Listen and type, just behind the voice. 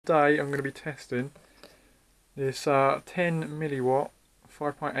Today I'm going to be testing this 10 milliwatt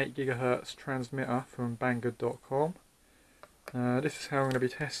 5.8 gigahertz transmitter from bangood.com. This is how I'm going to be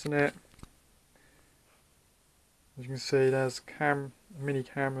testing it. As you can see, there's a mini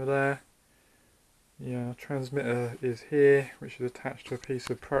camera there. The transmitter is here, which is attached to a piece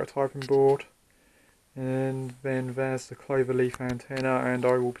of prototyping board, and then there's the clover leaf antenna, and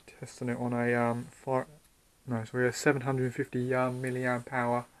I will be testing it on a 750 milliamp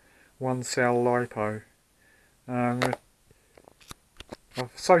hour one cell LiPo.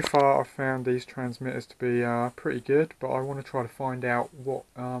 So far I've found these transmitters to be pretty good, but I want to try to find out what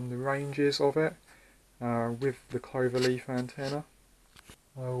the range is of it with the clover leaf antenna.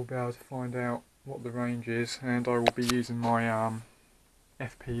 I will be able to find out what the range is, and I will be using my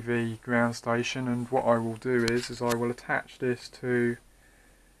FPV ground station, and what I will do is I will attach this to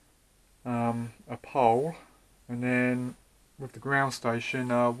a pole, and then with the ground station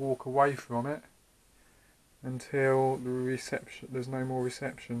walk away from it until there's no more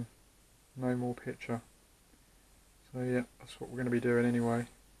reception, no more picture. So yeah, that's what we're going to be doing anyway.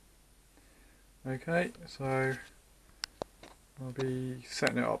 Okay, so I'll be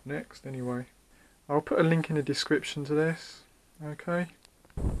setting it up next anyway. I'll put a link in the description to this. Okay.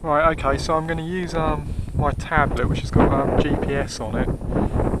 Right, okay, so I'm going to use my tablet, which has got GPS on it,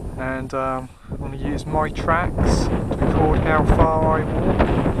 and I'm going to use my tracks to record how far I walk.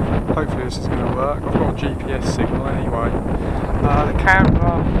 Hopefully this is going to work. I've got a GPS signal anyway. The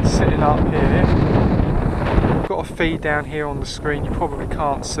camera sitting up here. I've got a feed down here on the screen. You probably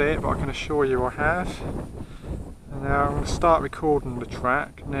can't see it, but I can assure you I have. And now I'm going to start recording the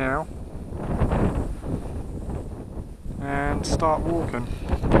track now and start walking.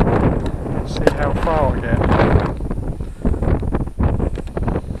 See how far I get.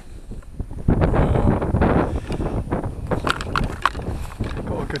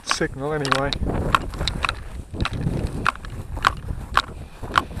 Got a good signal anyway.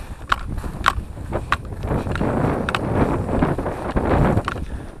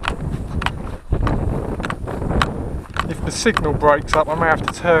 If the signal breaks up, I may have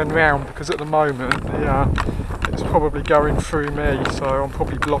to turn round, because at the moment it's probably going through me, so I'm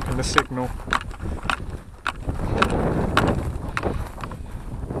probably blocking the signal.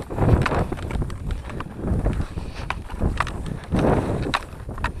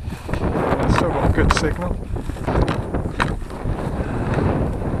 Still got a good signal.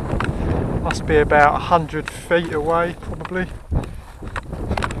 Must be about 100 feet away probably.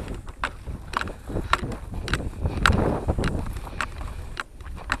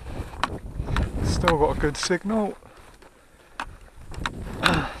 Still got a good signal.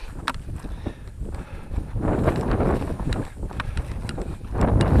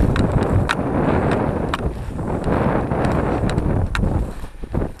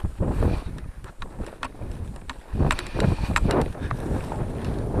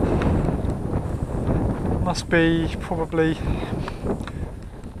 Must be probably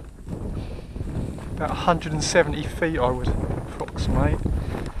about 170 feet, I would approximate.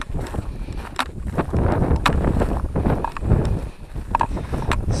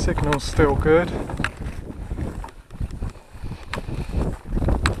 Signal's still good.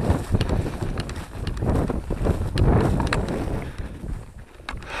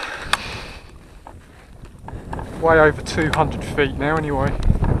 Way over 200 feet now anyway.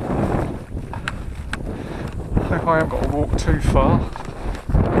 I hope I haven't got to walk too far.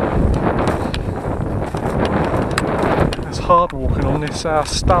 It's hard walking on this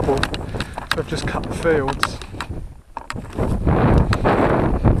stubble, so I've just cut the fields.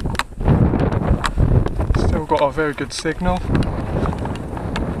 Still got a very good signal.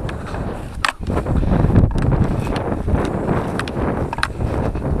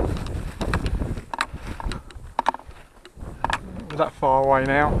 We're that far away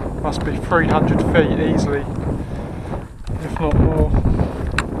now. Must be 300 feet easily, if not more.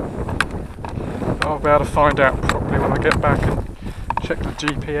 But I'll be able to find out properly when I get back and check the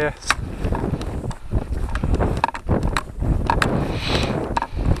GPS.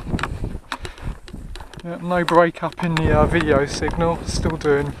 Yeah, no break up in the video signal, still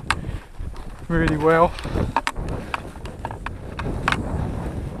doing really well.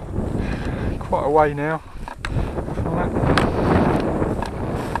 Quite a way now from it.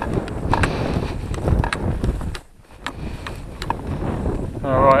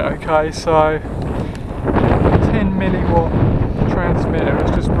 Alright, okay, so 10 milliwatt transmitter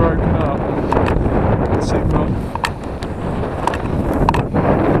has just broken up the signal.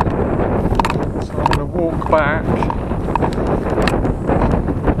 So I'm going to walk back.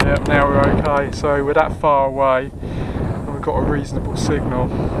 Yep, now we're okay, so we're that far away. we've got a reasonable signal.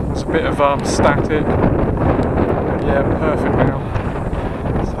 There's a bit of static. Yeah, perfect now.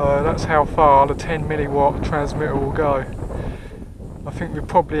 So that's how far the 10 milliwatt transmitter will go. I think we're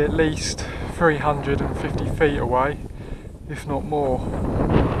probably at least 350 feet away, if not more.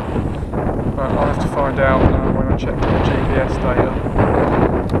 But I'll have to find out when I check the GPS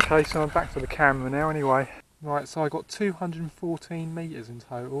data. Okay, so I'm back to the camera now anyway. Right, so I got 214 metres in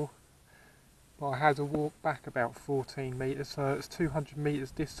total. But I had to walk back about 14 metres, so it's 200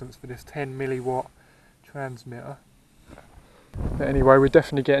 metres distance for this 10 milliwatt transmitter. But anyway, we're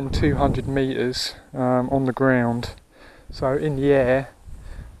definitely getting 200 metres on the ground. So in the air,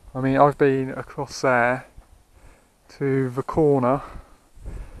 I mean, I've been across there to the corner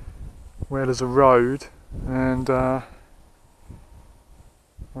where there's a road, and I'm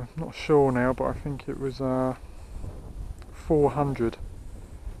not sure now, but I think it was 400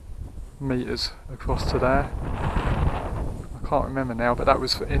 metres across to there. I can't remember now, but that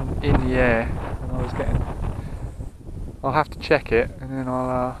was in the air, and I was getting. I'll have to check it, and then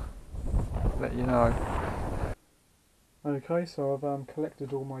I'll let you know. Okay, so I've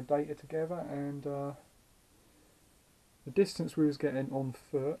collected all my data together, and the distance we was getting on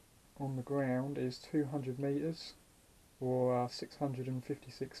foot on the ground is 200 metres, or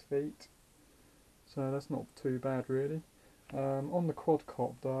 656 feet. So that's not too bad really. On the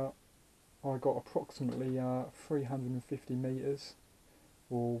quadcopter, I got approximately 350 metres,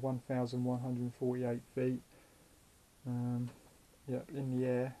 or 1,148 feet. Yep, in the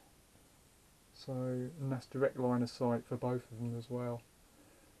air. So, and that's direct line of sight for both of them as well.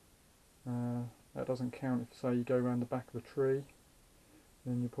 That doesn't count if, say, you go around the back of a tree,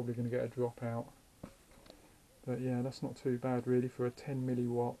 then you're probably going to get a dropout. But yeah, that's not too bad really for a 10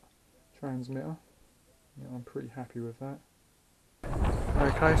 milliwatt transmitter. Yeah, I'm pretty happy with that.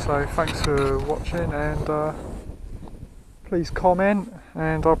 Okay, so thanks for watching, and please comment,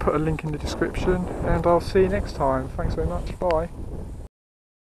 and I'll put a link in the description, and I'll see you next time. Thanks very much, bye.